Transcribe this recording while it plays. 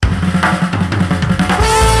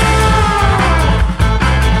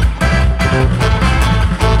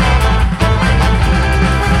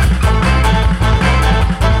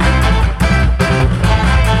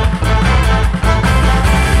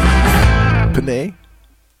Penne?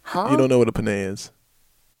 Huh? You don't know what a penne is?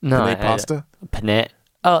 No, Penne pasta? Penne.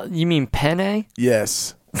 Oh, you mean penne?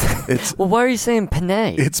 Yes. It's Well, why are you saying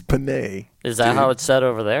penne? it's penne. Is that how it's said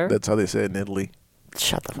over there? That's how they say it in Italy.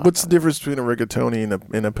 Shut the fuck What's up. the difference between a rigatoni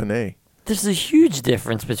and a penne? There's a huge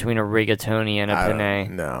difference between a rigatoni and a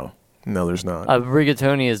penne. No, there's not. A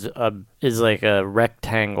rigatoni is like a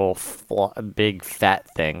rectangle, big fat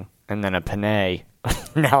thing, and then a penne.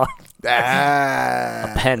 Now,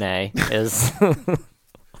 a penne is.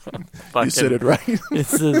 You said it right.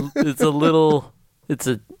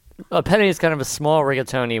 A penny is kind of a small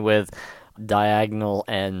rigatoni with diagonal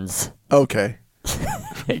ends. Okay,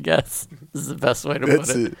 I guess this is the best way to put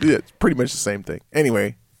it. Yeah, it's pretty much the same thing.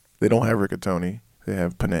 Anyway, they don't have rigatoni; they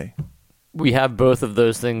have penne. We have both of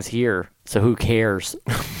those things here, so who cares?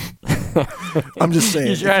 I'm just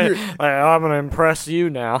saying. I'm going to impress you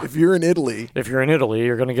now. If you're in Italy,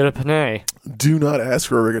 you're going to get a penne. do not ask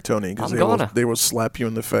for a rigatoni because they will slap you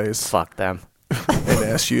in the face Fuck them. and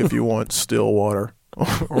ask you if you want still water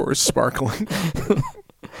or sparkling.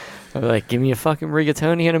 I'm like, give me a fucking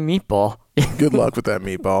rigatoni and a meatball. Good luck with that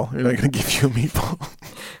meatball. You're not going to give you a meatball.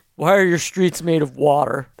 Why are your streets made of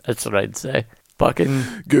water? That's what I'd say. Fucking,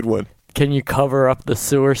 Good one. can you cover up the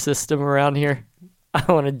sewer system around here? I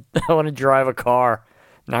want to drive a car,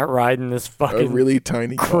 not ride in this A fucking really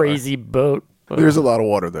tiny car. crazy boat. There's a lot of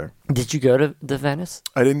water there. Did you go to the Venice?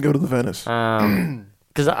 I didn't go to the Venice.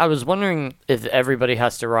 Because I was wondering if everybody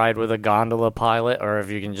has to ride with a gondola pilot or if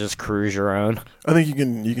you can just cruise your own. I think you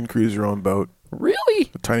can cruise your own boat, Really?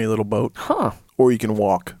 a tiny little boat, Huh. or you can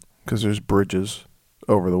walk because there's bridges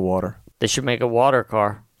over the water. They should make a water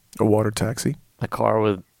car. A water taxi. A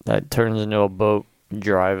car that turns into a boat. You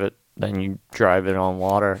drive it. Then you drive it on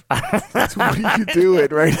water. That's what you do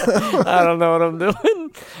it right now. I don't know what I'm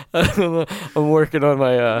doing. I don't know. I'm working on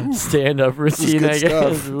my stand-up routine, good I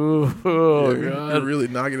guess. stuff. Ooh, You're God. really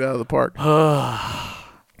knocking it out of the park.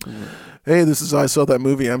 Hey, this is I Saw That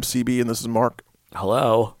Movie. I'm CB, and this is Mark.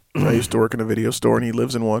 Hello. I used to work in a video store, and he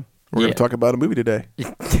lives in one. We're going Yeah. to talk about a movie today.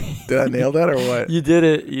 Did I nail that or what? You did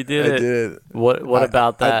it. You did I it. did. What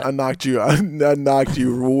about that? I knocked you. I knocked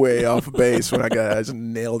you way off base when I just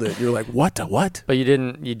nailed it. You're like, what? The what? But you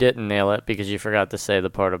didn't nail it because you forgot to say the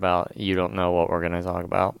part about you don't know what we're going to talk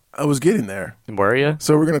about. I was getting there. Were you?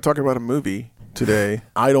 So we're going to talk about a movie today.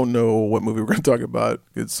 I don't know what movie we're going to talk about.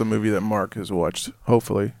 It's a movie that Mark has watched,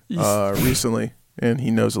 hopefully, recently, and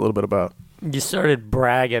he knows a little bit about. You started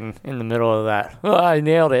bragging in the middle of that. Oh, I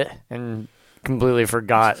nailed it and completely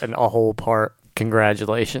forgot a whole part.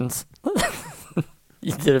 Congratulations.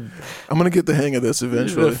 You did I'm going to get the hang of this a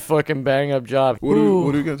eventually. fucking bang up job. What are Ooh.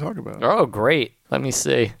 we going to talk about? Oh, great. Let me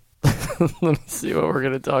see. Let me see what we're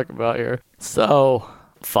going to talk about here. So,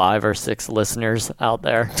 5 or 6 listeners out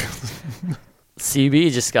there.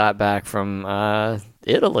 CB just got back from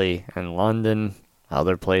Italy and London,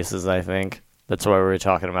 other places, I think. That's why we were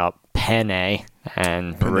talking about penne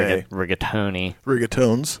and Penne. rigatoni.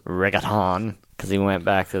 Rigatones. Rigaton, because he went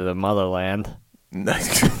back to the motherland.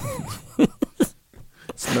 Nice.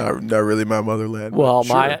 It's not really my motherland. Well,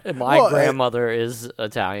 sure. my grandmother is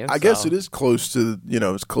Italian. I guess it is close to,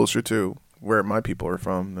 it's closer to where my people are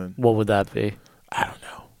from than. What would that be? I don't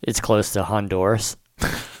know. It's close to Honduras.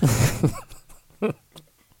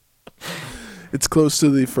 It's close to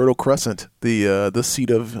the Fertile Crescent, the seat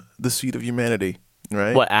of humanity,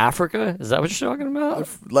 right? What, Africa? Is that what you're talking about?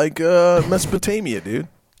 Like Mesopotamia, dude.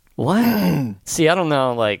 What? See, I don't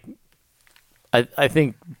know. Like, I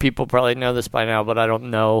think people probably know this by now, but I don't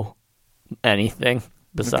know anything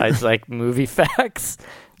besides like movie facts.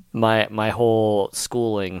 My whole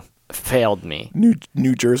schooling failed me.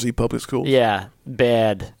 New Jersey public schools. Yeah,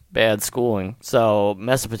 bad schooling. So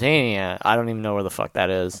Mesopotamia, I don't even know where the fuck that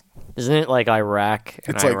is. Isn't it like Iraq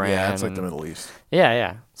and It's like Iran? it's like the Middle East.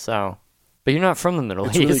 Yeah. So, but you're not from the Middle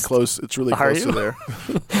It's East. really close. It's really Are close to you? there.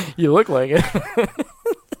 You look like it.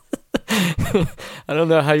 I don't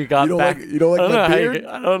know how you got back. You don't like my beard?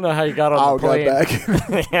 I don't know how you got on the plane. Got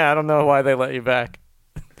back. Yeah, I don't know why they let you back.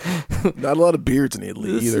 Not a lot of beards in Italy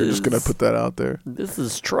either. Just gonna put that out there. This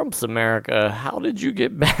is Trump's America. How did you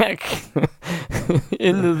get back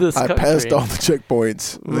into this I country? passed all the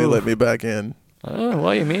checkpoints. And they let me back in. Oh,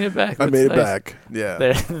 well, you made it back. I That's made it nice. back. Yeah.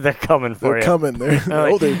 They're coming for They're you. coming.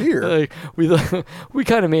 They're here. Like, we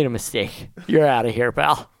kind of made a mistake. You're out of here,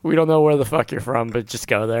 pal. We don't know where the fuck you're from, but just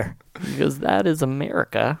go there. Because that is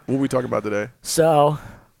America. What are we talking about today? So,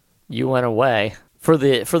 you went away. For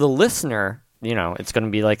the listener, it's going to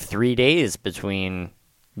be like 3 days between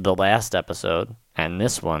the last episode and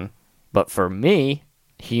this one. But for me,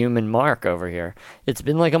 human Mark over here, it's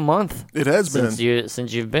been like a month. It has been.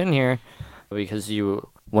 Since you've been here. Because you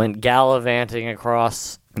went gallivanting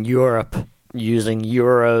across Europe using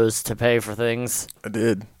euros to pay for things. I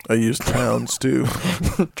did. I used pounds too.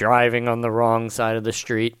 Driving on the wrong side of the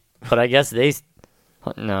street. But I guess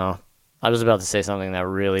no. I was about to say something that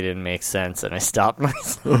really didn't make sense, and I stopped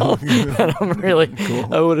myself. And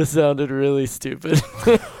I would have sounded really stupid.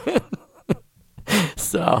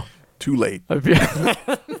 So. Too late. I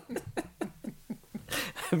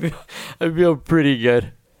feel pretty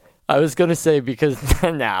good. I was going to say because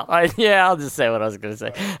I'll just say what I was going to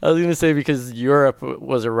say. I was going to say because Europe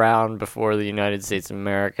was around before the United States of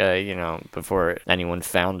America, before anyone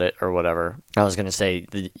found it or whatever. I was going to say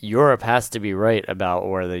Europe has to be right about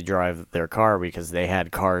where they drive their car because they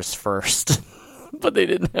had cars first. But they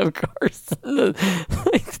didn't have cars in the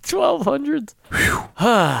 1200s.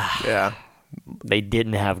 Yeah. They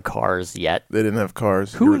didn't have cars yet. They didn't have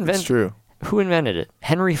cars. It's true. Who invented it?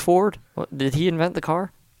 Henry Ford? Did he invent the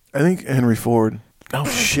car? I think Henry Ford. Oh,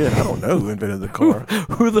 shit. I don't know who invented the car.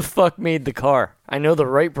 Who the fuck made the car? I know the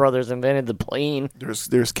Wright brothers invented the plane.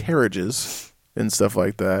 There's carriages and stuff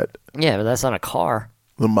like that. Yeah, but that's not a car.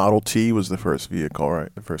 The Model T was the first vehicle,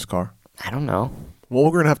 right? The first car. I don't know. Well,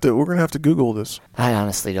 we're gonna have to Google this. I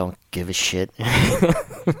honestly don't give a shit.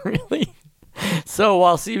 Really? So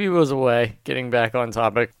while CB was away, getting back on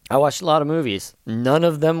topic, I watched a lot of movies. None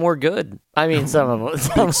of them were good. I mean, some of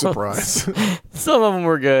them. Big surprise. Some of them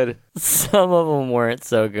were good. Some of them weren't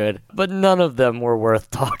so good. But none of them were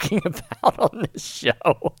worth talking about on this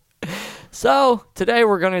show. So today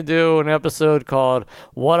we're going to do an episode called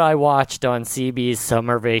What I Watched on CB's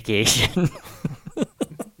Summer Vacation.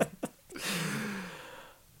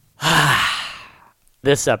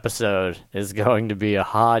 This episode is going to be a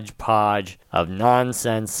hodgepodge of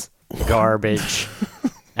nonsense, garbage,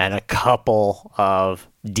 and a couple of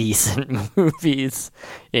decent movies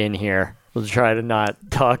in here. We'll try to not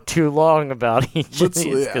talk too long about each of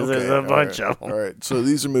these because there's a bunch of them. All right, so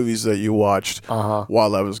these are movies that you watched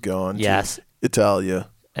while I was gone. Yes. To Italia,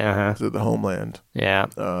 to the homeland. Yeah.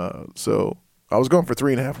 So I was gone for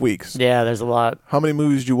 3.5 weeks. Yeah, there's a lot. How many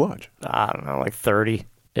movies did you watch? I don't know, like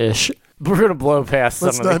 30-ish. We're going to blow past some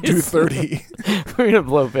of these. Let's not do 30. We're going to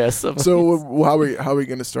blow past some of these. So how are we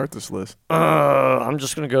going to start this list? I'm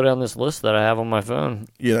just going to go down this list that I have on my phone.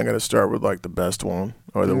 You're not going to start with like the best one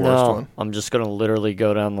or the worst one? I'm just going to literally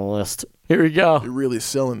go down the list. Here we go. You're really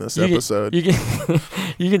selling this episode. You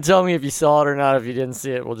can tell me if you saw it or not. If you didn't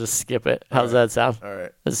see it, we'll just skip it. How's that sound? All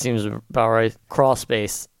right. That seems about right. Crawl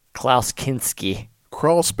Space. Klaus Kinski.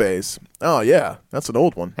 Crawl Space. Oh, yeah. That's an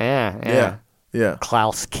old one. Yeah. Yeah.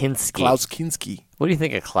 Klaus Kinski. Klaus Kinski. What do you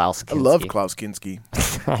think of Klaus Kinski? I love Klaus Kinski.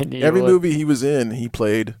 I knew Every movie he was in, he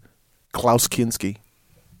played Klaus Kinski.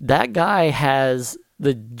 That guy has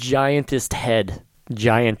the giantest head.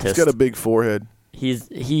 Giantest. He's got a big forehead.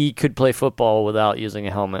 He could play football without using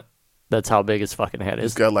a helmet. That's how big his fucking head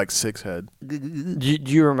is. He's got like 6 head. Do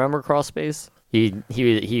you remember Crawl Space?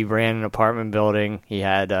 He ran an apartment building. He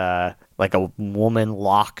had like a woman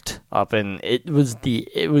locked up in it was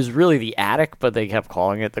really the attic, but they kept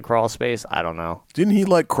calling it the crawl space. I don't know. Didn't he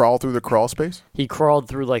like crawl through the crawl space? He crawled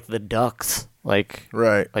through like the ducks, like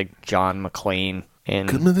John McClane and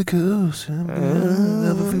come to the coast, have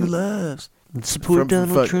a few laughs. Support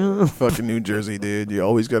Donald Trump. Fucking New Jersey, dude. You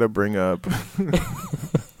always got to bring up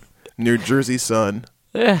New Jersey son.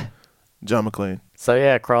 Yeah. John McClane. So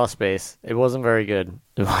yeah, Crawl Space. It wasn't very good.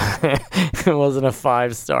 It wasn't a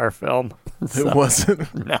 5-star film. So, it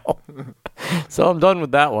wasn't? No. So I'm done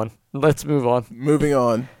with that one. Let's move on. Moving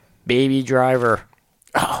on. Baby Driver.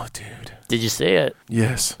 Oh, dude. Did you see it?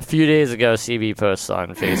 Yes. A few days ago, CB posts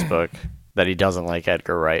on Facebook that he doesn't like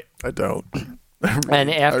Edgar Wright. I don't. And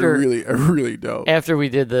after I really don't. After we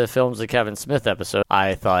did the Films of Kevin Smith episode,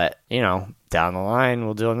 I thought, down the line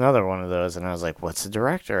we'll do another one of those, and I was like, what's the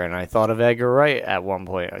director? And I thought of Edgar Wright at one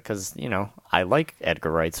point because I like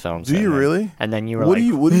Edgar Wright's films. Do you really? And then you were what do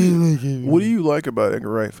you like about Edgar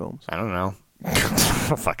Wright films? I don't know. I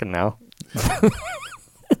don't fucking know.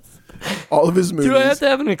 All of his movies. Do I have to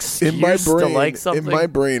have an excuse to like something? In my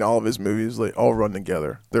brain, all of his movies all run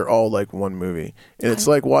together. They're all like one movie, and it's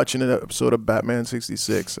like watching an episode of Batman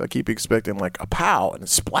 '66. I keep expecting like a pow and a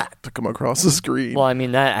splat to come across the screen. Well, I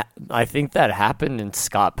mean I think that happened in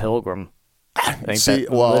Scott Pilgrim.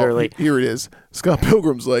 Literally, here it is. Scott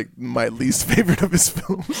Pilgrim's like my least favorite of his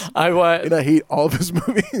films, and I hate all of his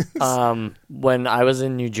movies. When I was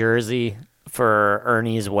in New Jersey for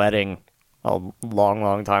Ernie's wedding a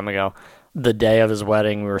long time ago, the day of his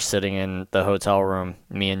wedding, we were sitting in the hotel room,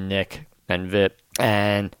 me and Nick and Vip,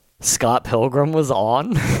 and Scott Pilgrim was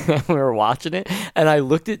on. We were watching it, and I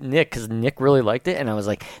looked at Nick because Nick really liked it, and I was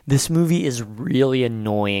like, this movie is really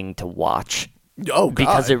annoying to watch. Oh, God.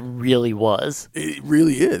 Because it really was. It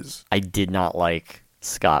really is. I did not like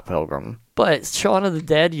Scott Pilgrim. But Shaun of the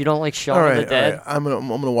Dead, you don't like Shaun All of right, the Dead? all right. I'm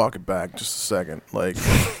gonna walk it back just a second. Like,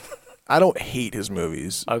 I don't hate his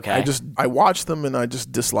movies. Okay. I watch them and I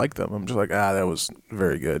just dislike them. I'm just like, that was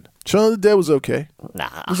very good. Shaun of the Dead was okay.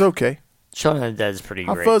 Nah. It was okay. Shaun of the Dead is pretty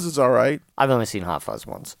Hot great. Fuzz is all right. I've only seen Hot Fuzz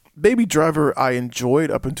once. Baby Driver, I enjoyed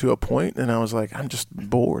up until a point, and I was like, I'm just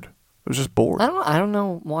bored. I was just bored. I don't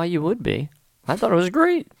know why you would be. I thought it was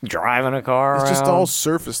great. Driving a car It's just around. all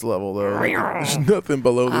surface level, though. Like, there's nothing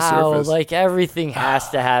below the Oh, surface. like everything has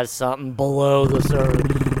to have something below the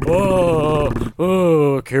surface. Oh,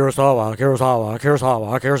 Kurosawa.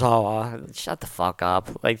 Shut the fuck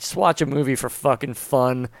up. Like, just watch a movie for fucking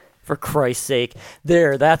fun. For Christ's sake,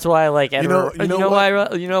 that's why I like Edgar. You know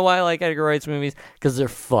why I like Edgar Wright's movies? Because they're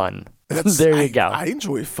fun. That's- There you go. I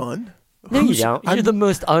enjoy fun. No, you don't. You're the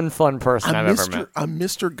most unfun person I've ever met. I'm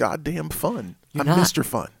Mr. Goddamn Fun. I'm not. Mr.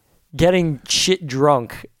 Fun. Getting shit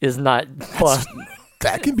drunk is not fun.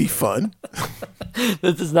 That can be fun.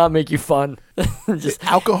 That does not make you fun. Just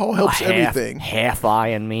Alcohol helps everything. Half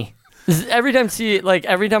eyeing me. Every time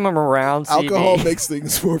I'm around CB, Alcohol makes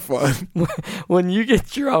things more fun. when you get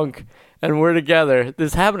drunk and we're together,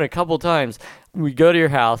 this happened a couple times. We go to your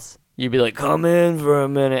house, you'd be like, come in for a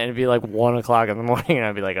minute, and it'd be like 1 o'clock in the morning, and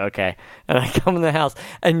I'd be like, okay. And I come in the house,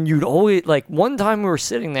 and you'd always, like, one time we were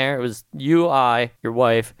sitting there, it was you, I, your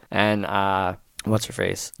wife, and, what's her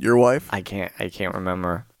face? Your wife? I can't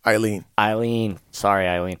remember. Eileen. Sorry,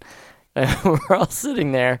 Eileen. And we're all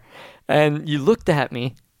sitting there, and you looked at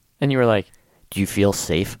me, and you were like, do you feel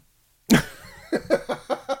safe?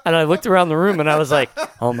 And I looked around the room, and I was like,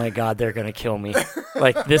 oh, my God, they're going to kill me.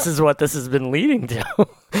 Like, this is what this has been leading to.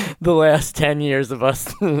 The last 10 years of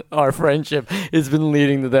us, our friendship, has been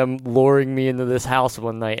leading to them luring me into this house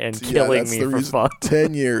one night and killing me for fun.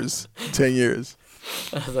 10 years. 10 years.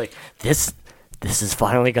 I was like, this is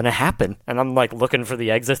finally going to happen. And I'm, like, looking for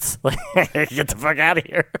the exits. Like, get the fuck out of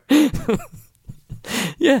here.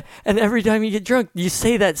 Yeah, and every time you get drunk, you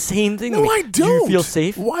say that same thing. No, I don't. Do you feel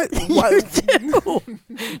safe? What? You do.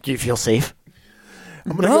 Do you feel safe?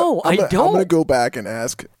 I don't. I'm going to go back and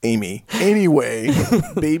ask Amy. Anyway,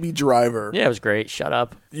 Baby Driver. Yeah, it was great. Shut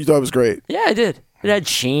up. You thought it was great? Yeah, I did. It had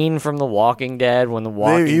Sheen from The Walking Dead when The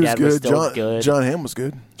Walking Dead was still good. John Hamm was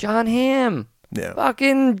good. John Hamm. Yeah.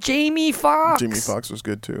 Fucking Jamie Foxx. Jamie Foxx was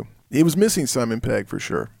good, too. He was missing Simon Pegg, for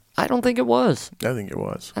sure. I don't think it was. I think it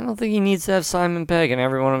was. I don't think he needs to have Simon Pegg in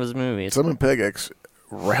every one of his movies. Simon Pegg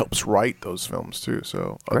helps write those films, too,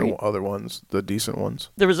 so Great. other ones, the decent ones.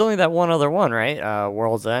 There was only that one other one, right?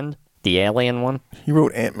 World's End? The alien one? He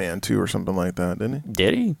wrote Ant-Man, too, or something like that, didn't he?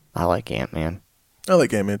 Did he? I like Ant-Man. I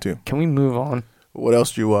like Ant-Man, too. Can we move on? What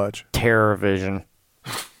else do you watch? Terror Vision.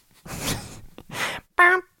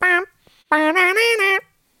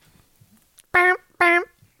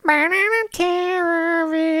 Terror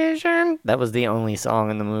Vision. That was the only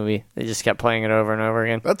song in the movie. They just kept playing it over and over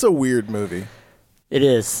again. That's a weird movie. It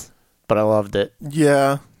is, but I loved it.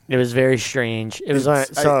 Yeah. It was very strange. It was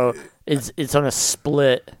it's on a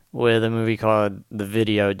split with a movie called The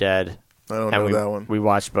Video Dead. I don't know that one. We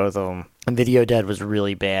watched both of them. And Video Dead was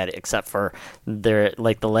really bad, except for the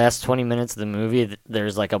last 20 minutes of the movie,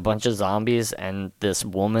 there's like a bunch of zombies, and this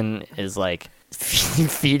woman is like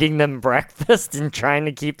feeding them breakfast and trying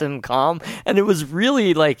to keep them calm. And it was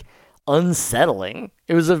really like unsettling.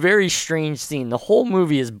 It was a very strange scene. The whole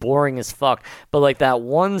movie is boring as fuck, but like that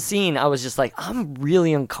one scene, I was just like, I'm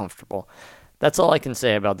really uncomfortable. That's all I can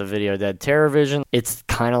say about The Video Dead. Terror Vision, it's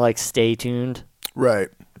kind of like Stay Tuned. Right.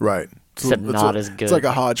 Except not as good. It's like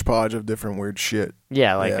a hodgepodge of different weird shit.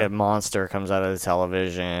 Yeah, like a monster comes out of the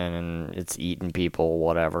television and it's eating people,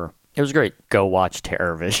 whatever. It was great. Go watch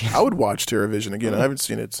Terror Vision. I would watch Terror Vision again. I haven't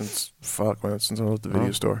seen it since I was at the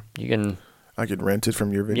video store. You can... I could rent it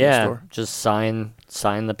from your video store. Just sign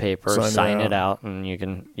the paper, sign it out, and you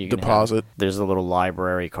can deposit. There's a little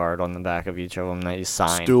library card on the back of each of them that you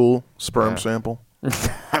sign. Stool, sperm sample.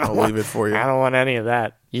 I'll leave it for you. I don't want any of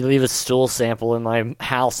that. You leave a stool sample in my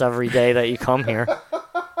house every day that you come here.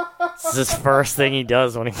 This is the first thing he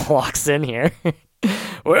does when he walks in here.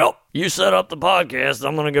 Well, you set up the podcast.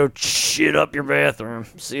 I'm going to go shit up your bathroom.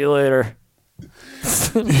 See you later.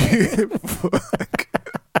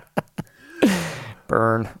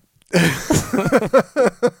 Burn.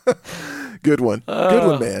 Good one. Good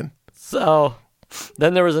one, man. So,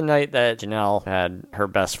 then there was a night that Janelle had her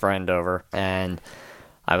best friend over, and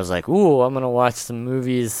I was like, ooh, I'm going to watch some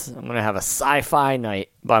movies. I'm going to have a sci-fi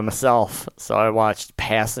night by myself. So I watched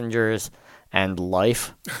Passengers and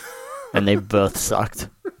Life, and they both sucked.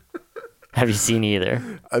 Have you seen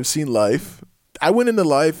either? I've seen Life. I went into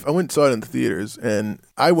Life. I went and saw it in the theaters, and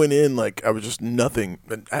I went in like I was just nothing.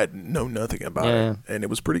 I had nothing about it, and it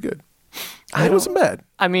was pretty good. It wasn't bad.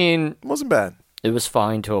 I mean, it wasn't bad. It was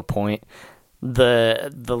fine to a point.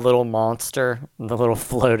 The little monster, the little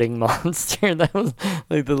floating monster, that was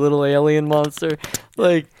like the little alien monster.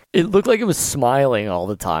 Like, it looked like it was smiling all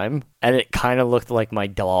the time, and it kind of looked like my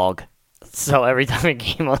dog. So every time it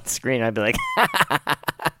came on screen, I'd be like,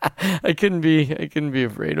 I couldn't be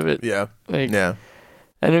afraid of it. Yeah. Like, yeah.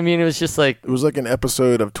 And I mean, it was just like, it was like an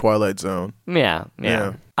episode of Twilight Zone. Yeah.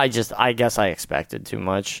 I guess I expected too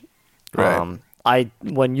much. Right.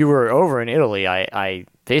 When you were over in Italy, I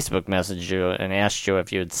Facebook messaged you and asked you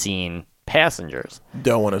if you had seen Passengers.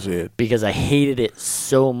 Don't want to see it because I hated it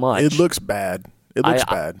so much. It looks bad. It looks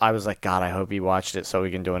bad. I was like, God, I hope you watched it so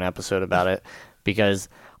we can do an episode about it, because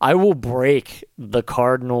I will break the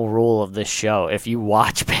cardinal rule of this show if you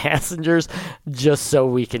watch Passengers just so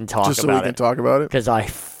we can talk about it. Just so we can talk about it? Because I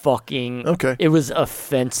fucking... Okay. It was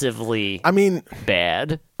offensively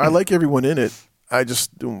bad. I like everyone in it. I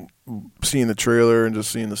just, seeing the trailer and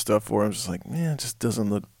just seeing the stuff for it, I'm just like, man, it just doesn't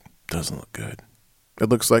look good. It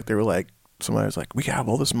looks like they were like, somebody was like, we have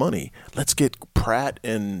all this money. Let's get Pratt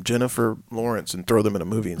and Jennifer Lawrence and throw them in a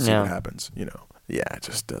movie and see what happens. You know, yeah, it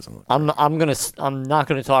just doesn't look. I'm not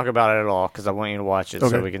gonna talk about it at all because I want you to watch it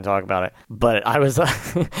so we can talk about it. But I was,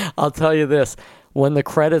 I'll tell you this: when the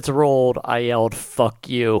credits rolled, I yelled "fuck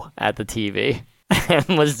you" at the TV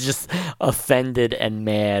and was just offended and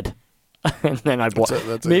mad. And then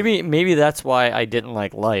maybe that's why I didn't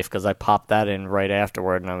like Life, because I popped that in right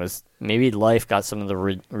afterward, and maybe Life got some of the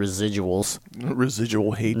residuals.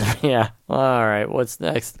 Residual hate. Yeah. All right. What's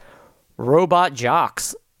next? Robot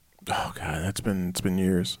Jocks. Oh God, it's been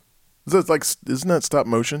years. Isn't that stop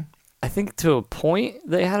motion? I think to a point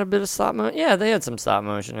they had a bit of stop motion. Yeah, they had some stop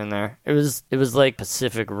motion in there. It was like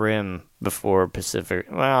Pacific Rim before Pacific.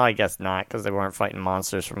 Well, I guess not, because they weren't fighting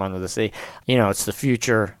monsters from under the sea. You know, it's the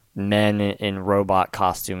future. Men in robot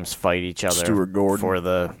costumes fight each other. Stuart Gordon.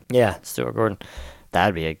 Stuart Gordon.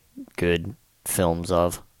 That'd be a good films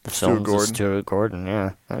of. Stuart Gordon,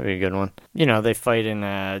 yeah. That'd be a good one. You know, they fight in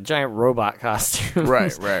giant robot costumes.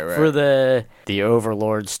 Right. For the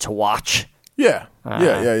overlords to watch. Yeah.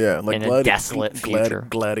 Like in a desolate future.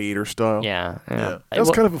 Gladiator style. Yeah. That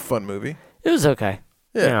was kind of a fun movie. It was okay.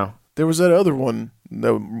 Yeah. You know. There was that other one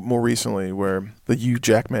more recently where the Hugh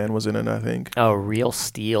Jackman was in it, I think. Oh, Real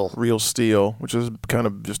Steel. Real Steel, which is kind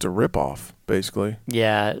of just a ripoff, basically.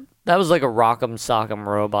 Yeah, that was like a Rock'em Sock'em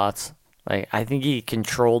Robots. Like, I think he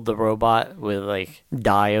controlled the robot with like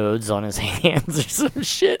diodes on his hands or some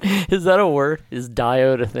shit. Is that a word? Is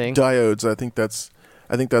diode a thing? Diodes. I think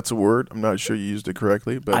that's a word. I'm not sure you used it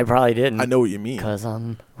correctly, but I probably didn't. I know what you mean. Because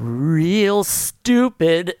I'm real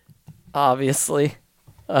stupid, obviously.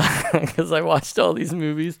 Because I watched all these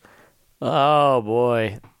movies. Oh,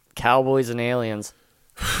 boy. Cowboys and Aliens.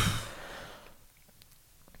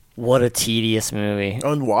 What a tedious movie.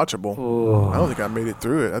 Unwatchable. Ooh. I don't think I made it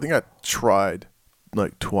through it. I think I tried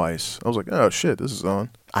like twice. I was like, oh, shit, this is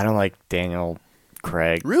on. I don't like Daniel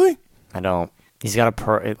Craig. Really? I don't. He's got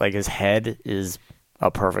his head is a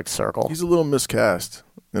perfect circle. He's a little miscast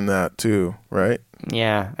in that, too, right?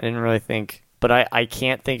 Yeah, I didn't really think... But I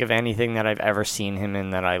can't think of anything that I've ever seen him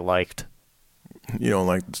in that I liked. You don't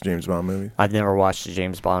like this James Bond movie? I've never watched a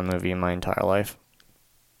James Bond movie in my entire life.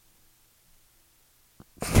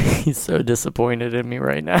 He's so disappointed in me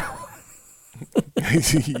right now.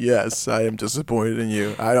 Yes, I am disappointed in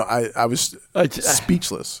you. I was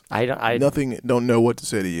speechless. Don't know what to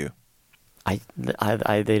say to you.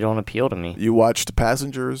 They don't appeal to me. You watched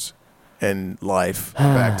Passengers and Life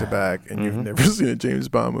back to back, and you've never seen a James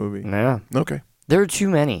Bond movie. Yeah. Okay. There are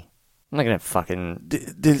too many. I'm not gonna fucking.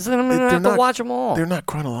 Because then I'm gonna have to watch them all. They're not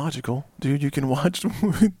chronological, dude. You can watch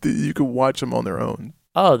them. You can watch them on their own.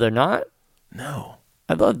 Oh, they're not? No.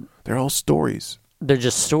 I thought they're all stories. They're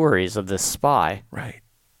just stories of this spy. Right.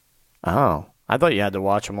 Oh, I thought you had to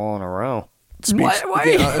watch them all in a row.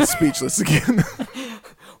 Why? Speechless again.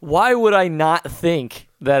 Why would I not think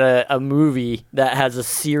that a movie that has a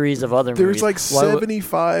series of other movies... There's like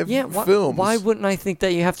 75 films. Why wouldn't I think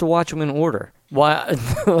that you have to watch them in order? Why?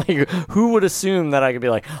 Like, who would assume that I could be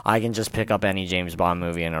like, I can just pick up any James Bond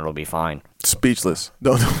movie and it'll be fine? Speechless.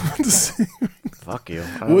 Don't Fuck you.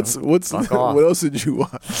 What else did you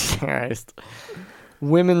watch? Christ.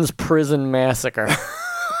 Women's Prison Massacre.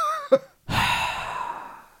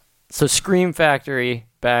 So Scream Factory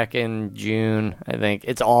back in June, I think.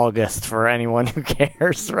 It's August for anyone who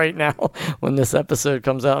cares right now when this episode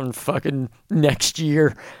comes out in fucking next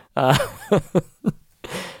year.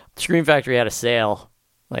 Scream Factory had a sale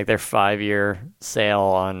like their 5-year sale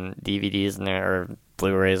on DVDs or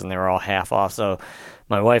Blu-rays, and they were all half off. So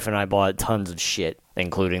my wife and I bought tons of shit,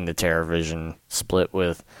 including the TerraVision split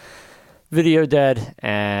with Video Dead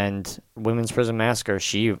and Women's Prison Massacre.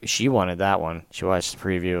 She wanted that one. She watched the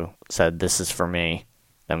preview, said, "This is for me."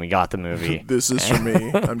 Then we got the movie. This is for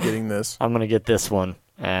me. I'm getting this. I'm going to get this one.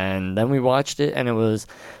 And then we watched it, and it was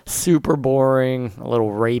super boring, a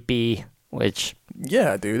little rapey, which...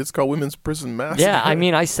 Yeah, dude, it's called Women's Prison Massacre. Yeah, I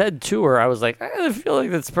mean, I said to her, I was like, I feel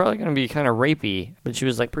like that's probably going to be kind of rapey. But she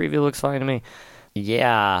was like, preview looks fine to me.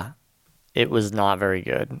 Yeah, it was not very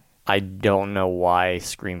good. I don't know why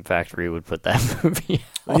Scream Factory would put that movie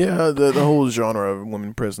out. Yeah, the whole genre of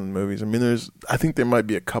women prison movies. I mean, I think there might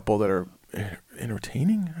be a couple that are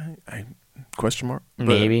entertaining. I question mark.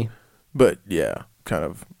 Maybe. But yeah, kind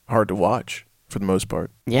of hard to watch for the most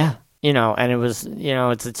part. Yeah. And it was,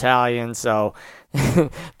 it's Italian, so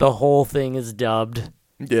the whole thing is dubbed.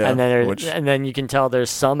 Yeah. And then you can tell there's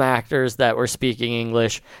some actors that were speaking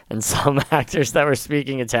English and some actors that were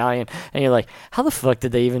speaking Italian, and you're like, how the fuck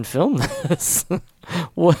did they even film this?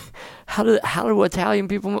 What? How do Italian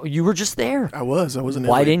people? You were just there. I wasn't.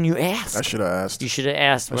 Why didn't you ask? I should have asked. You should have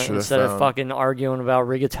asked instead of fucking arguing about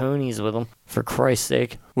rigatonis with them. For Christ's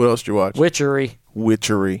sake. What else did you watch?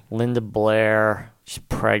 Witchery. Linda Blair. She's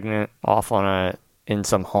pregnant, off in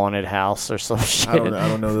some haunted house or some shit. I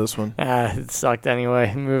don't know this one. It sucked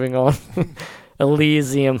anyway. Moving on.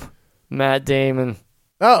 Elysium. Matt Damon.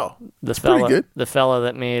 Oh, That's pretty good. The fella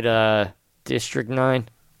that made District 9.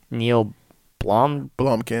 Neil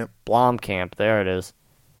Blomkamp. There it is.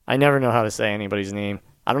 I never know how to say anybody's name.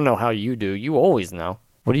 I don't know how you do. You always know.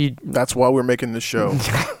 What do you... That's why we're making this show.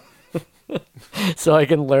 So I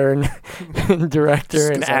can learn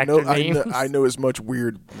director and actor names. I know as much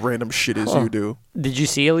weird random shit as you do. Did you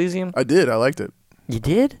see Elysium? I did. I liked it. You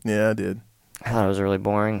did? Yeah, I did. I thought it was really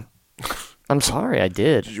boring. I'm sorry, I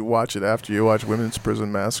did. Did you watch it after you watched Women's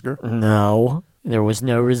Prison Massacre? No. There was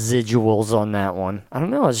no residuals on that one. I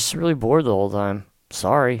don't know. I was just really bored the whole time.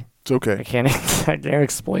 Sorry. It's okay. I can't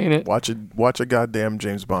explain it. Watch a goddamn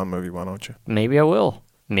James Bond movie, why don't you? Maybe I will.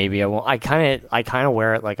 Maybe I won't. I kind of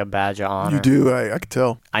wear it like a badge of honor. You do. I could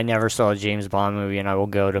tell. I never saw a James Bond movie, and I will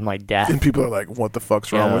go to my death. And people are like, "What the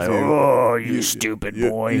fuck's wrong with you? Oh, you stupid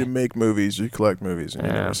boy! You make movies, you collect movies, and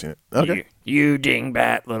you've never seen it." Okay. You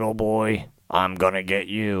dingbat little boy. I'm gonna get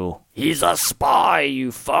you. He's a spy,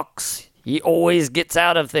 you fucks. He always gets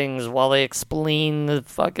out of things while they explain the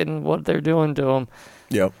fucking what they're doing to him.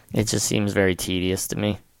 Yep. It just seems very tedious to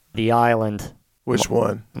me. The Island. Which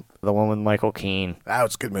one? The one with Michael Caine. That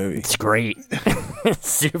was a good movie. It's great. It's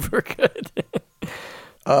super good.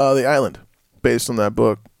 The Island, based on that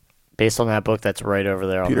book. Based on that book, that's right over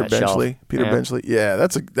there on that shelf. Peter Benchley. Yeah,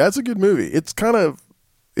 that's a good movie. It's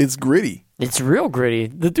gritty. It's real gritty.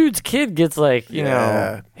 The dude's kid gets you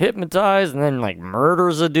know, hypnotized and then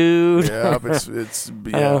murders a dude. Yeah, it's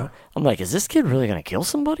yeah. I'm like, is this kid really gonna kill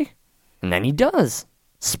somebody? And then he does.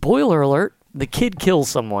 Spoiler alert: the kid kills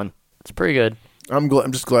someone. It's pretty good. I'm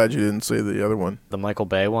just glad you didn't say the other one. The Michael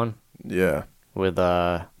Bay one. Yeah. With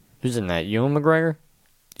who's in that? Ewan McGregor.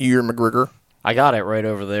 Ewan McGregor. I got it right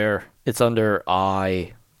over there. It's under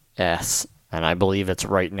IS, and I believe it's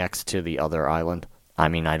right next to the other island. I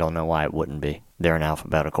mean, I don't know why it wouldn't be. They're in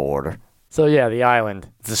alphabetical order. So yeah, the Island.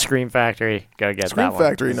 It's a Scream Factory. Go get that one. Scream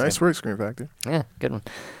Factory. Nice work, Scream Factory. Yeah, good one.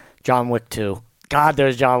 John Wick 2. God,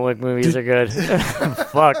 those John Wick movies are good.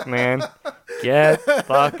 Fuck, man. Get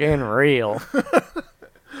fucking real.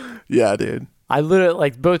 Yeah, dude. I literally,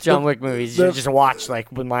 both John Wick movies, you just watch,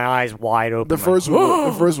 with my eyes wide open. The first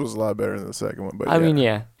was a lot better than the second one, but I mean,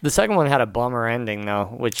 yeah. The second one had a bummer ending, though,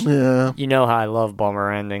 which, you know how I love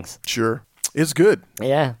bummer endings. Sure. It's good.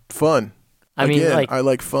 Yeah. Fun. I mean, I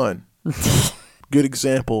like fun. Good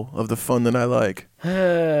example of the fun that I like.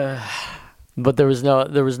 But there was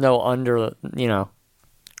no under,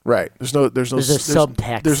 Right. There's no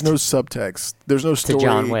subtext. There's no subtext. There's no story. To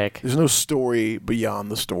John Wick. There's no story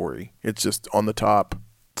beyond the story. It's just on the top.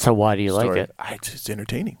 So why do you like it? It's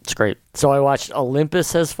entertaining. It's great. So I watched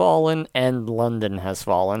Olympus Has Fallen and London Has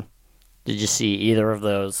Fallen. Did you see either of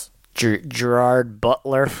those? Gerard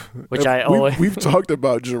Butler, which we've talked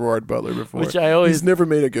about Gerard Butler before. Which he's never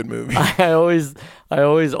made a good movie. I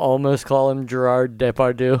always almost call him Gerard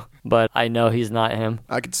Depardieu, but I know he's not him.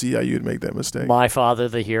 I could see how you'd make that mistake. My Father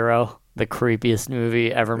the Hero, the creepiest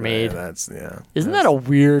movie ever made. Isn't that a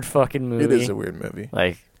weird fucking movie? It is a weird movie.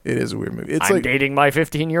 It is a weird movie. It's I'm dating my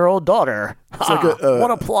 15-year-old daughter. It's what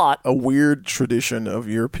a plot. A weird tradition of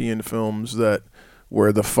European films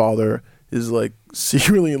where the father is like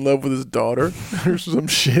secretly in love with his daughter or some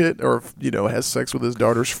shit, or has sex with his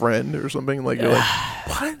daughter's friend or something. Like you're like,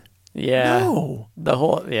 what? Yeah. No.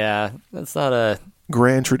 That's not a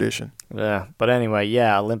grand tradition. Yeah, but anyway,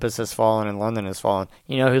 yeah, Olympus has fallen and London has fallen.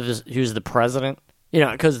 You know who's the president?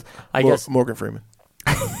 Because I guess Morgan Freeman.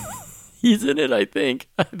 he's in it. I think.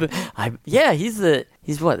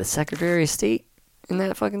 He's what, the Secretary of State in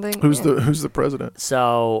that fucking thing. Who's the president?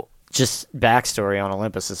 So just backstory on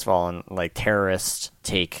Olympus has fallen. Like terrorists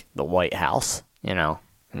take the White House, and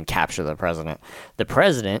capture the president. The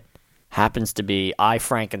president happens to be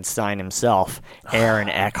Frankenstein himself, Aaron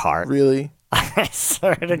Eckhart. Really? I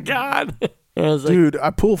swear to God. Dude, I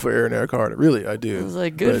pull for Aaron Eckhart. Really, I do. I was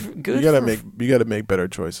like, good. You gotta make better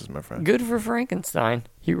choices, my friend. Good for Frankenstein.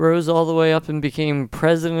 He rose all the way up and became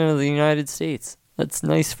president of the United States. That's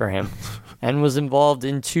nice for him. And was involved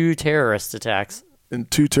in 2 terrorist attacks. In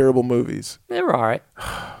 2 terrible movies. They were all right.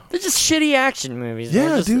 They're just shitty action movies.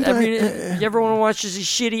 Yeah, dude. You ever want to watch just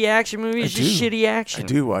shitty action movies? Just shitty action. I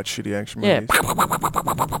do watch shitty action movies.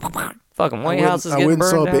 Yeah. Fucking White House is getting burned I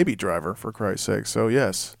went and saw down. Baby Driver, for Christ's sake. So,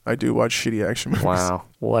 yes, I do watch shitty action movies. Wow.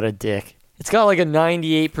 What a dick. It's got like a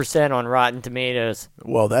 98% on Rotten Tomatoes.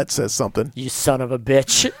 Well, that says something. You son of a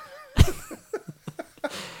bitch.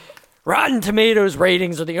 Rotten Tomatoes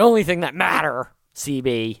ratings are the only thing that matter,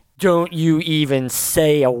 CB. Don't you even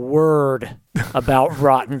say a word about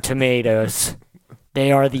Rotten Tomatoes.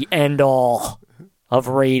 They are the end-all of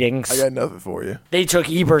ratings. I got nothing for you. They took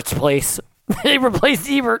Ebert's place. They replaced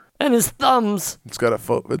Ebert and his thumbs. It's got a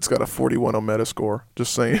 41 on Metascore.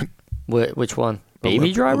 Just saying. Which one?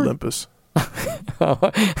 Baby Driver? Olympus. I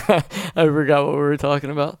forgot what we were talking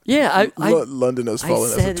about. Yeah, London has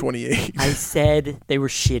fallen as a 28. I said they were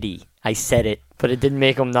shitty. I said it, but it didn't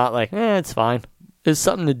make them not like, it's fine. It's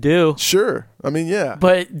something to do. Sure. I mean, yeah.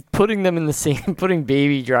 But putting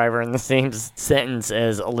Baby Driver in the same sentence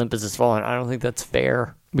as Olympus Has Fallen, I don't think that's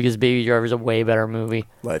fair. Because Baby Driver's a way better movie.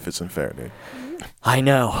 Life isn't fair, dude. I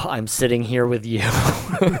know. I'm sitting here with you.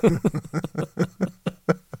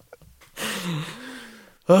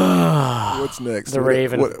 What's next? The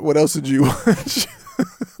Raven. What else did you watch?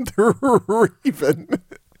 The Raven.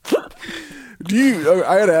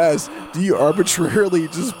 I gotta ask, do you arbitrarily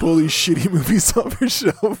just pull these shitty movies off your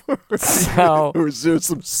shelf? Or is there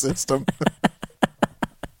some system?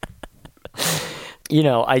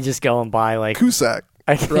 I just go and buy like Cusack.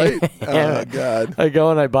 Right? Oh, God. I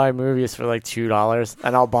go and I buy movies for like $2,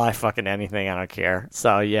 and I'll buy fucking anything. I don't care.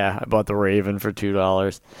 So, yeah, I bought The Raven for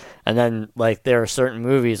 $2. And then, like, there are certain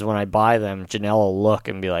movies, when I buy them, Janelle will look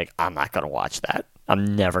and be like, I'm not going to watch that.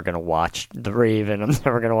 I'm never going to watch The Raven. I'm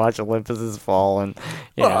never going to watch Olympus Has Fallen.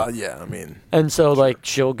 Yeah, I mean. And so, like,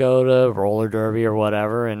 she'll go to roller derby or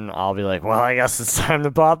whatever, and I'll be like, well, I guess it's time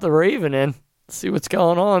to pop The Raven in. See what's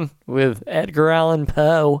going on with Edgar Allan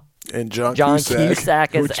Poe. And John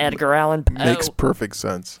Cusack as Edgar Allan Poe. Makes perfect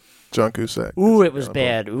sense. John Cusack. Ooh, it was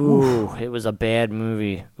bad. Ooh, it was a bad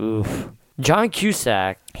movie. Oof. John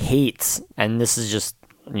Cusack hates, and this is just,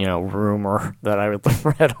 rumor that I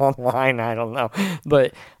read online. I don't know.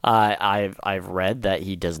 But I've read that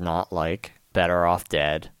he does not like Better Off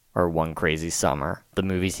Dead or One Crazy Summer, the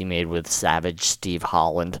movies he made with Savage Steve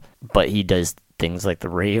Holland. But he does things like The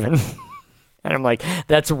Raven. And I'm like,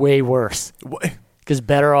 that's way worse. What? Because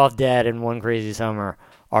Better Off Dead and One Crazy Summer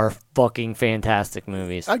are fucking fantastic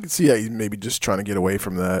movies. I can see how he's maybe just trying to get away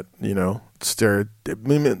from that,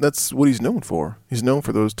 that's what he's known for. He's known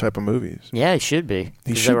for those type of movies. Yeah, he should be.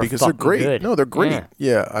 He should be because they're great. Good. No, they're great.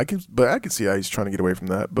 Yeah, I can see how he's trying to get away from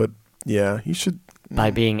that. But yeah, he should.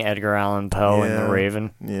 By being Edgar Allan Poe and The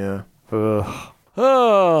Raven. Yeah. Ugh.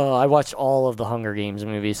 Oh, I watched all of the Hunger Games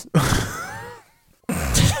movies.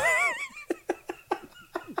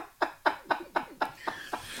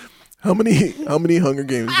 How many Hunger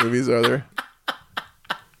Games movies are there?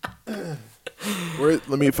 Let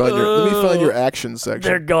me find your action section.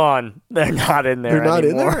 They're gone. They're not in there. They're not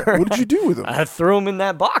anymore. in there. What did you do with them? I threw them in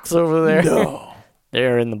that box over there. No,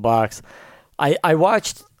 they're in the box. I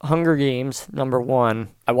watched Hunger Games #1.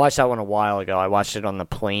 I watched that one a while ago. I watched it on the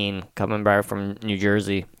plane coming back from New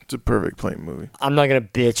Jersey. It's a perfect plane movie. I'm not gonna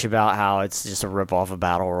bitch about how it's just a ripoff of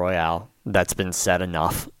Battle Royale. That's been said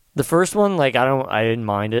enough. The first one, I didn't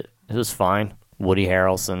mind it. It was fine. Woody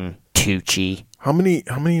Harrelson, Tucci. How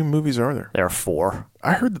many movies are there? There are 4.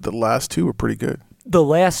 I heard that the last 2 were pretty good. The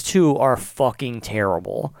last 2 are fucking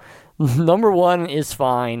terrible. #1 is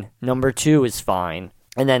fine. #2 is fine.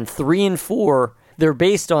 And then 3 and 4, they're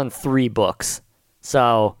based on 3 books.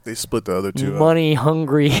 So they split the other 2 money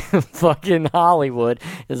hungry fucking Hollywood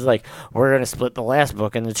is like, we're going to split the last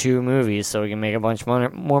book into 2 movies so we can make a bunch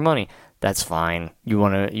more money. That's fine. You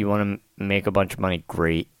wanna make a bunch of money,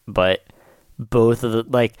 great. But both of the,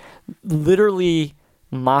 like, literally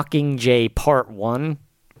Mockingjay Part 1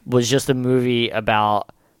 was just a movie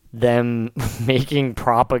about them making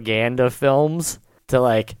propaganda films to,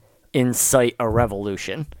 like, incite a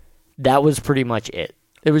revolution. That was pretty much it.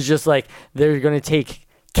 It was just like they're going to take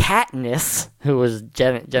Katniss, who was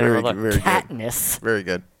Jennifer Katniss. Very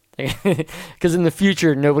good. Because in the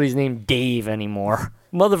future, nobody's named Dave anymore.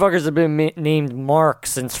 Motherfuckers have been named Mark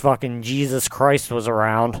since fucking Jesus Christ was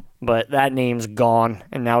around. But that name's gone.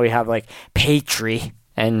 And now we have, like, Patry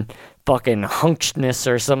and fucking Hunkness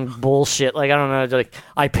or some bullshit. Like, I don't know. Like,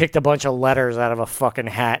 I picked a bunch of letters out of a fucking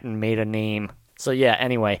hat and made a name. So, yeah,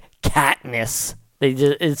 anyway, Katniss.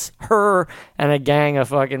 It's her and a gang of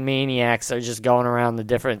fucking maniacs are just going around the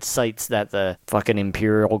different sites that the fucking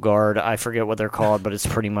Imperial Guard, I forget what they're called, but it's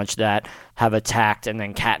pretty much that, have attacked, and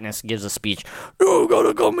then Katniss gives a speech. You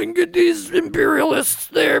gotta come and get these Imperialists.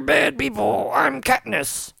 They're bad people. I'm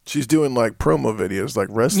Katniss. She's doing, like, promo videos, like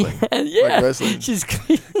wrestling. Yeah. Like wrestling. She's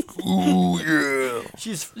ooh, yeah.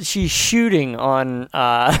 She's shooting on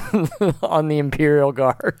on the Imperial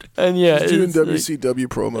Guard. And yeah, she's doing WCW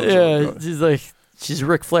promos. Yeah, she's like, she's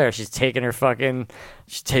Ric Flair. She takes her fucking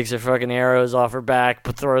arrows off her back,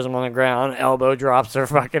 throws them on the ground, elbow drops her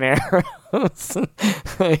fucking arrows.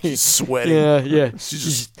 She's sweating. Yeah. She's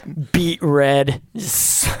just beat red,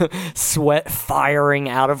 just sweat firing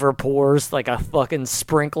out of her pores like a fucking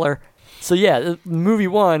sprinkler. So yeah, movie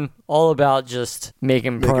 1, all about just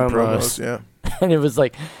making promos. Yeah. And it was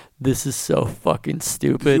like, this is so fucking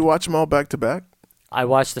stupid. Did you watch them all back to back? I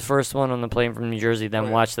watched the first one on the plane from New Jersey,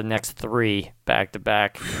 then watched the next 3 back to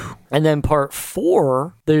back. And then part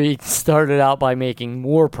 4, they started out by making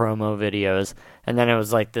more promo videos. And then it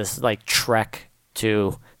was like this like trek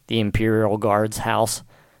to the Imperial Guard's house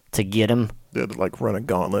to get him. They had to, like, run a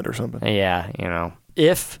gauntlet or something. Yeah, you know.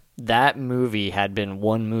 If that movie had been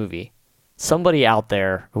one movie, somebody out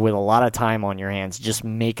there with a lot of time on your hands, just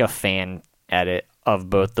make a fan edit of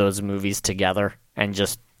both those movies together and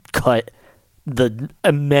just cut the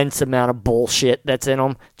immense amount of bullshit that's in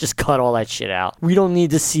them. Just cut all that shit out. We don't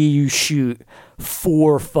need to see you shoot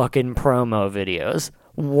 4 fucking promo videos.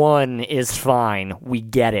 1 is fine. We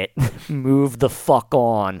get it. Move the fuck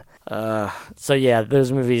on. So yeah,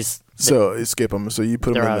 those movies. So skip them. So you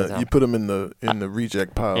put them in the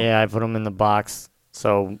reject pile. Yeah, I put them in the box.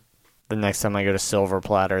 So the next time I go to Silver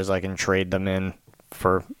Platters, I can trade them in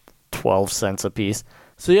for 12 cents a piece.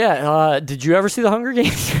 So yeah, did you ever see the Hunger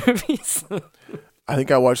Games movies? I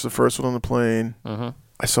think I watched the first one on the plane. Mm-hmm.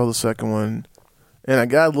 I saw the second one, and I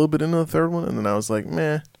got a little bit into the third one, and then I was like,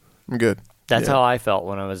 meh, I'm good. That's how I felt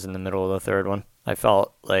when I was in the middle of the third one. I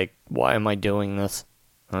felt like, why am I doing this?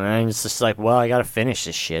 And I was just like, well, I got to finish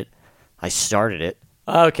this shit. I started it.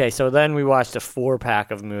 Okay, so then we watched a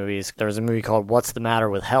 4-pack of movies. There was a movie called What's the Matter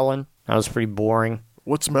with Helen. That was pretty boring.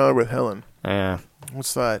 What's the Matter with Helen? Yeah.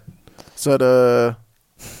 What's that? Is that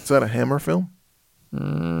a Hammer film?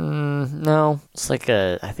 No. It's like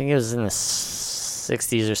I think it was in the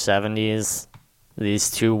 60s or 70s.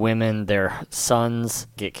 These 2 women, their sons,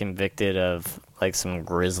 get convicted of, like, some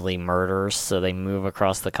grisly murders, so they move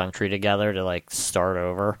across the country together to, like, start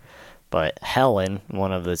over. But Helen,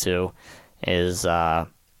 one of the 2, is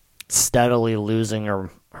steadily losing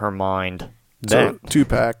her mind. So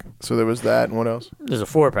 2-pack. So there was that, and what else? There's a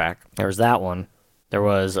 4-pack. There was that one. There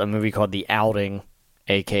was a movie called The Outing,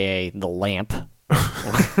 a.k.a. The Lamp.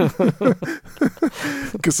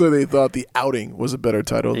 Because so they thought The Outing was a better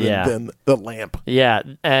title than The Lamp. Yeah,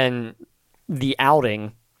 and The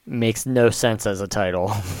Outing makes no sense as a title,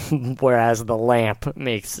 whereas The Lamp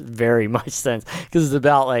makes very much sense. Because it's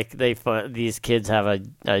about, like, these kids have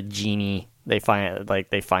a genie. They find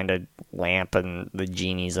a lamp, and the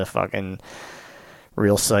genie's a fucking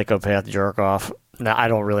real psychopath jerk off. Now, I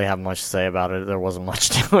don't really have much to say about it. There wasn't much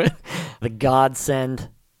to it. The Godsend.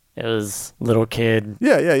 It was little kid.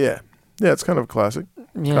 Yeah. Yeah, it's kind of a classic.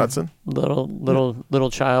 Yeah, Godsend.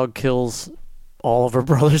 Little child kills all of her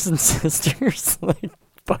brothers and sisters. Like,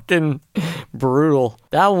 fucking brutal.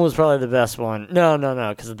 That one was probably the best one. No,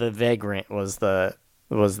 because The Vagrant was the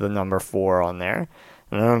number 4 on there.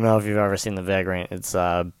 And I don't know if you've ever seen The Vagrant. It's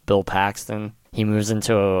Bill Paxton. He moves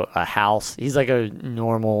into a house. He's like a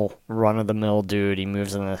normal run-of-the-mill dude. He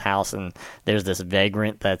moves into the house, and there's this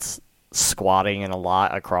vagrant that's squatting in a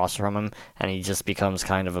lot across from him, and he just becomes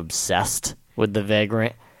kind of obsessed with the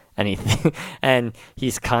vagrant. and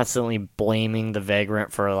he's constantly blaming the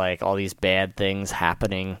vagrant for like all these bad things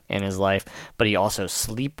happening in his life, but he also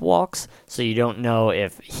sleepwalks, so you don't know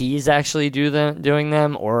if he's actually doing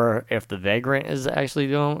them or if the vagrant is actually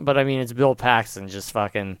doing them. But I mean, it's Bill Paxton just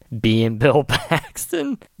fucking being Bill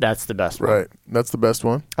Paxton. That's the best one. Right. That's the best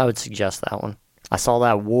one. I would suggest that one. I saw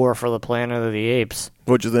that War for the Planet of the Apes.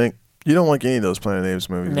 What'd you think? You don't like any of those Planet of the Apes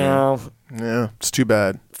movies? No. Yeah, it's too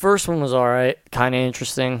bad. First one was alright, kind of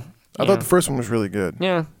interesting. I thought the first one was really good.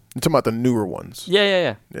 Yeah. You're talking about the newer ones.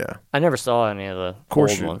 Yeah. Yeah. I never saw any of the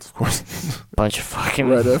old ones. Of course. Bunch of fucking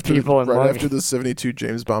right after, people in right after the 72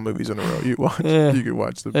 James Bond movies in a row, you could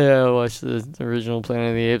watch them. Yeah, watch the original Planet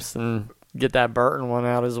of the Apes and get that Burton one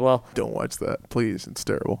out as well. Don't watch that, please. It's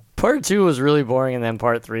terrible. Part 2 was really boring, and then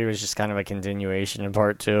Part 3 was just kind of a continuation of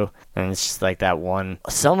Part 2. And it's just like that one.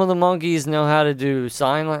 Some of the monkeys know how to do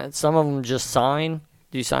sign. Some of them just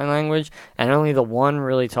do sign language, and only the one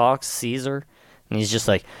really talks, Caesar. And he's just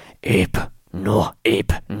like, ape, no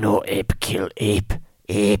ape, kill ape,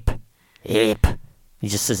 ape. He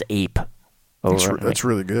just says ape. That's really good. That's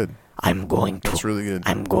really good.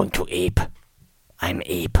 I'm going to ape. I'm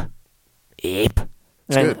ape. Ape.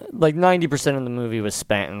 It's And good. like 90% of the movie was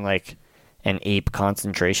spent in like an ape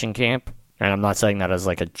concentration camp. And I'm not saying that as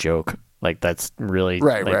like a joke. Like that's really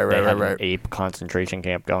Right. they had an ape concentration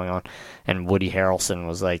camp going on, and Woody Harrelson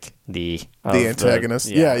was like the antagonist.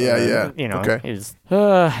 Yeah. You know, Okay.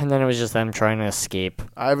 And then it was just them trying to escape.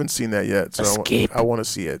 I haven't seen that yet, so Escape. I want to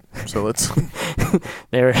see it. So let's.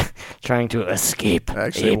 They were trying to escape.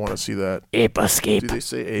 Actually, I want to see that. Ape escape. Do they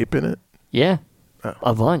say ape in it? Yeah, Oh.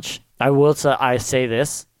 a bunch. I will say I say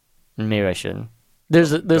this, and maybe I shouldn't.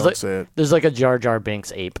 There's Don't say it. there's like a Jar Jar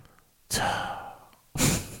Binks ape.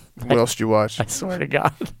 What else did you watch? I swear to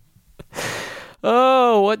God.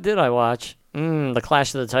 Oh, what did I watch? The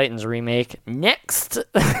Clash of the Titans remake. Next.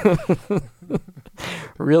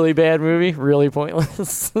 Really bad movie. Really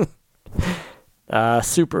pointless.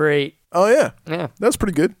 Super 8. Oh yeah, Yeah. that's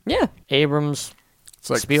pretty good. Yeah. Abrams. It's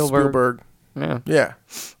like Spielberg. Spielberg. Yeah. Yeah,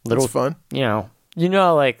 Little it's fun. You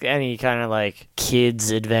know, like any kind of like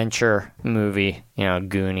kids adventure movie.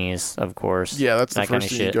 Goonies, of course. Yeah, that's the that kind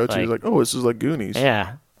first of thing you shit. go to. You're like, oh, this is like Goonies.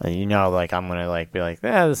 Yeah. Like I'm gonna like be like,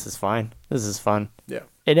 yeah, this is fine. This is fun. Yeah.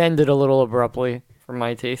 It ended a little abruptly for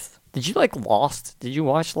my taste. Did you like Lost? Did you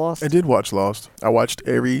watch Lost? I did watch Lost. I watched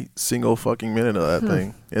every single fucking minute of that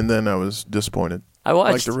thing, and then I was disappointed. I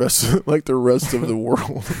watched Like the rest of the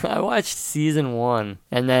world. I watched season 1,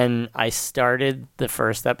 and then I started the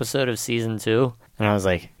first episode of season 2, and I was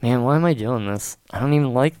like, man, why am I doing this? I don't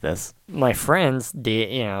even like this. My friends,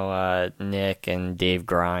 Nick and Dave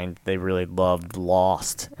Grind, they really loved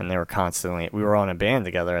Lost, and they were constantly, we were on a band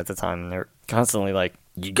together at the time, and they're constantly like,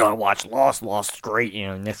 you gotta watch Lost. Lost is great.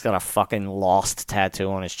 Nick's got a fucking Lost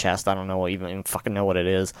tattoo on his chest. I don't know even fucking know what it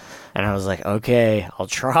is. And I was like, okay, I'll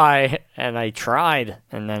try. And I tried.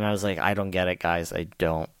 And then I was like, I don't get it, guys. I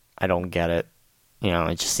don't get it.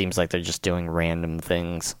 It just seems like they're just doing random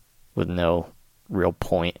things with no real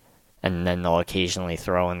point. And then they'll occasionally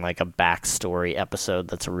throw in like a backstory episode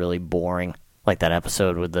that's really boring. Like that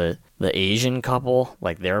episode with the Asian couple,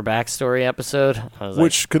 like their backstory episode. I was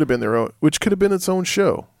Which could have been its own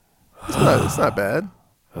show. It's not bad.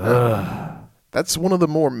 That's one of the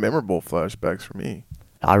more memorable flashbacks for me.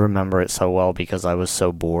 I remember it so well because I was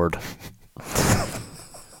so bored.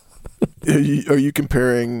 Are you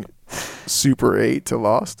comparing Super 8 to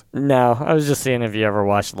Lost? No, I was just seeing if you ever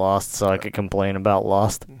watched Lost so I could complain about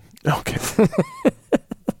Lost. Okay.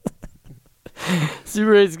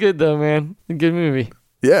 Super 8's good though, man. A good movie.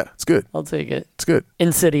 Yeah, it's good. I'll take it. It's good.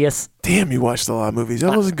 Insidious. Damn, you watched a lot of movies.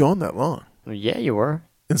 I wasn't going that long. Yeah, you were.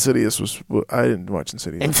 Insidious was. I didn't watch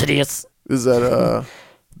Insidious. Insidious. Is that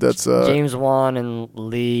That's James Wan and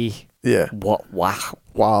Lee. Yeah. Wow.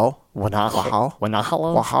 Wow.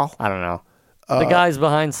 Wanahala? I don't know. The guys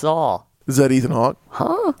behind Saw. Is that Ethan Hawke?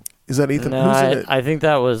 Huh? Is that Ethan? No, Who's in it? I think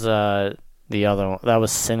that was the other one. That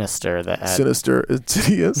was Sinister. That had Sinister.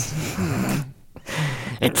 Insidious.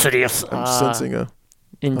 Insidious. I'm sensing a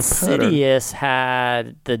Insidious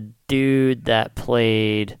had the dude that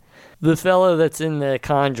played the fellow that's in the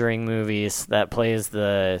Conjuring movies that plays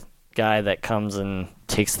the guy that comes and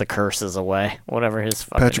takes the curses away. Whatever his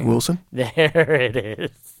fucking Patrick Wilson. There it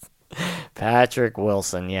is. Patrick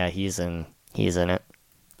Wilson. Yeah, he's in it.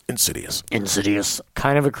 Insidious.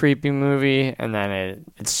 Kind of a creepy movie, and then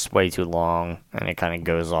it's way too long, and it kind of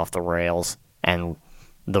goes off the rails. And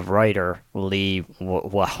the writer, Lee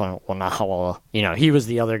Wanahala, he was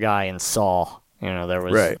the other guy in Saw. There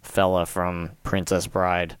was a fella from Princess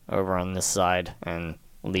Bride over on this side, and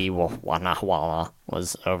Lee Wanahala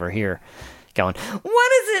was over here going,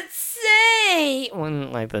 what is can't say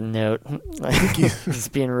when like the note. Like, he's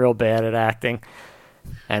being real bad at acting.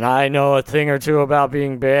 And I know a thing or two about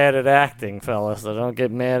being bad at acting, fellas, so don't get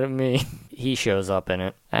mad at me. He shows up in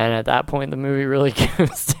it. And at that point, the movie really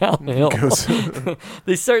goes downhill.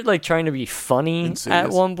 They start, like, trying to be funny at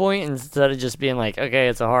one point instead of just being like, okay,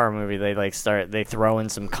 it's a horror movie. They throw in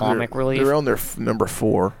some comic relief. They're on their number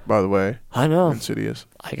 4, by the way. I know. Insidious.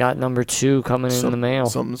 I got number 2 coming in the mail.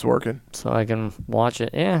 Something's working. So I can watch it.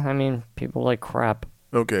 Yeah, I mean, people like crap.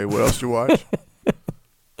 Okay, what else you watch?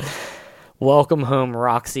 Welcome Home,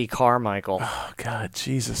 Roxy Carmichael. Oh, God,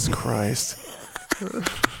 Jesus Christ.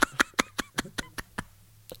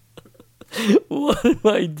 What am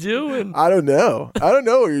I doing? I don't know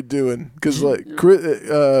what you're doing. Because, like,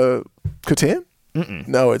 Catan? Mm-mm.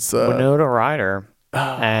 No, it's... Winona Ryder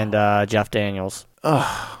and Jeff Daniels.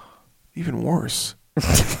 Even worse. I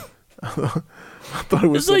thought it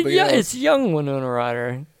was It's like, something else. it's young Winona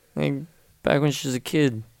Ryder. Like, back when she was a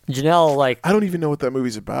kid. Janelle, like... I don't even know what that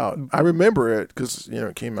movie's about. I remember it because,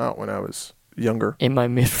 it came out when I was younger. In my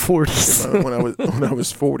mid-40s. when I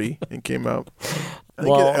was 40 and came out.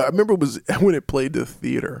 I remember it was when it played the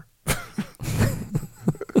theater.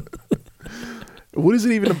 What is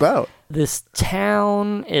it even about? This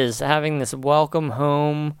town is having this welcome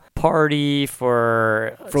home party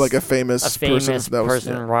for like a famous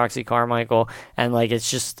person, Roxy Carmichael, and like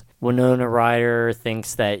it's just Winona Ryder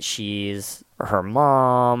thinks that she's her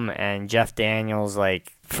mom, and Jeff Daniels,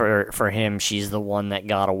 like for him, she's the one that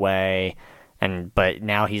got away. But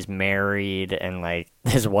now he's married, and like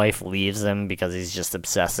his wife leaves him because he's just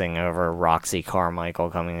obsessing over Roxy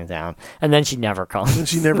Carmichael coming to town, and then she never comes. And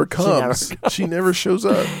she never comes. She never shows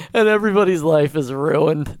up. And everybody's life is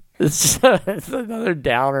ruined. It's just it's another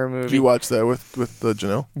downer movie. Did you watch that with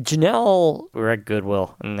Janelle? Janelle, we were at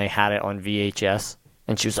Goodwill, and they had it on VHS.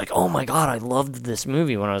 And she was like, oh, my God, I loved this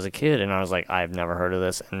movie when I was a kid. And I was like, I've never heard of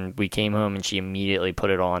this. And we came home, and she immediately put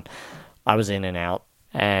it on. I was in and out.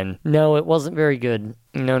 And no, it wasn't very good.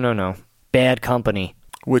 No. Bad Company.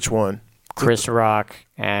 Which one? Chris Rock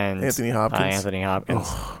and Anthony Hopkins.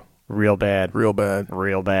 Oh. Real bad.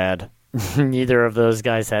 Neither of those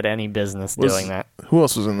guys had any business doing that. Who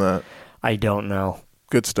else was in that? I don't know.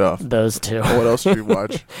 Good stuff. Those two. What else did you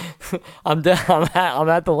watch? I'm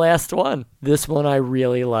at the last one. This one I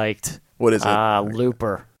really liked. What is it?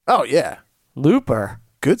 Looper. Oh, yeah. Looper.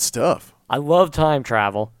 Good stuff. I love time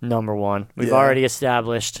travel, number one. We've already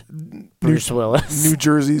established Bruce Willis. New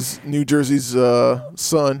Jersey's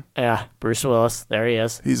son. Yeah, Bruce Willis. There he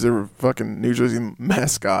is. He's a fucking New Jersey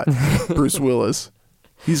mascot. Bruce Willis.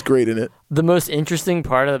 He's great in it. The most interesting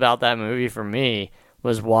part about that movie for me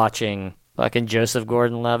was watching fucking Joseph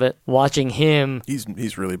Gordon-Levitt. Watching him...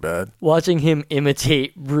 He's really bad. Watching him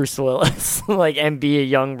imitate Bruce Willis. and be a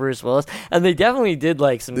young Bruce Willis. And they definitely did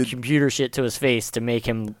some computer shit to his face to make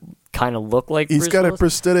him kind of look like Bruce Willis.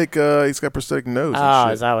 He's got prosthetic nose and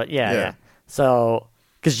shit. Is that what... Yeah. So...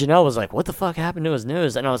 Because Janelle was like, what the fuck happened to his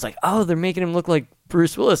nose? And I was like, oh, they're making him look like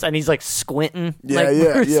Bruce Willis. And he's squinting Bruce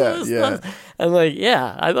Willis does. And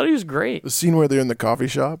I thought he was great. The scene where they're in the coffee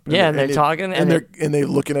shop. And they're talking. And they're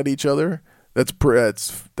looking at each other. That's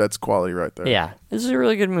quality right there. Yeah. This is a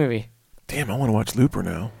really good movie. Damn, I want to watch Looper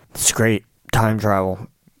now. It's great. Time travel.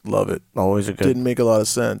 Love it. Always a good. Didn't make a lot of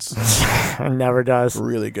sense. It never does.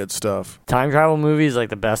 Really good stuff. Time travel movies,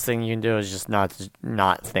 the best thing you can do is just not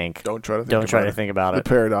think. Don't try to think about it. The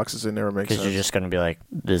paradoxes in never make sense. Because you're just going to be like,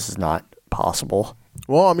 this is not possible.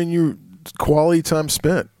 Well, I mean, quality time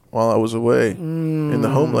spent while I was away in the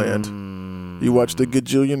homeland. You watched a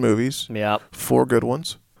gajillion movies. Yep. 4 good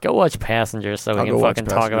ones. Go watch Passengers so we can fucking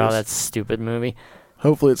talk about that stupid movie.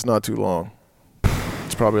 Hopefully it's not too long.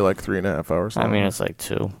 It's probably 3.5 hours long. I mean, it's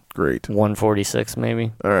 2. Great. 146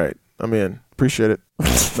 maybe. All right. I'm in. Appreciate it.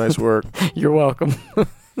 Nice work. You're welcome.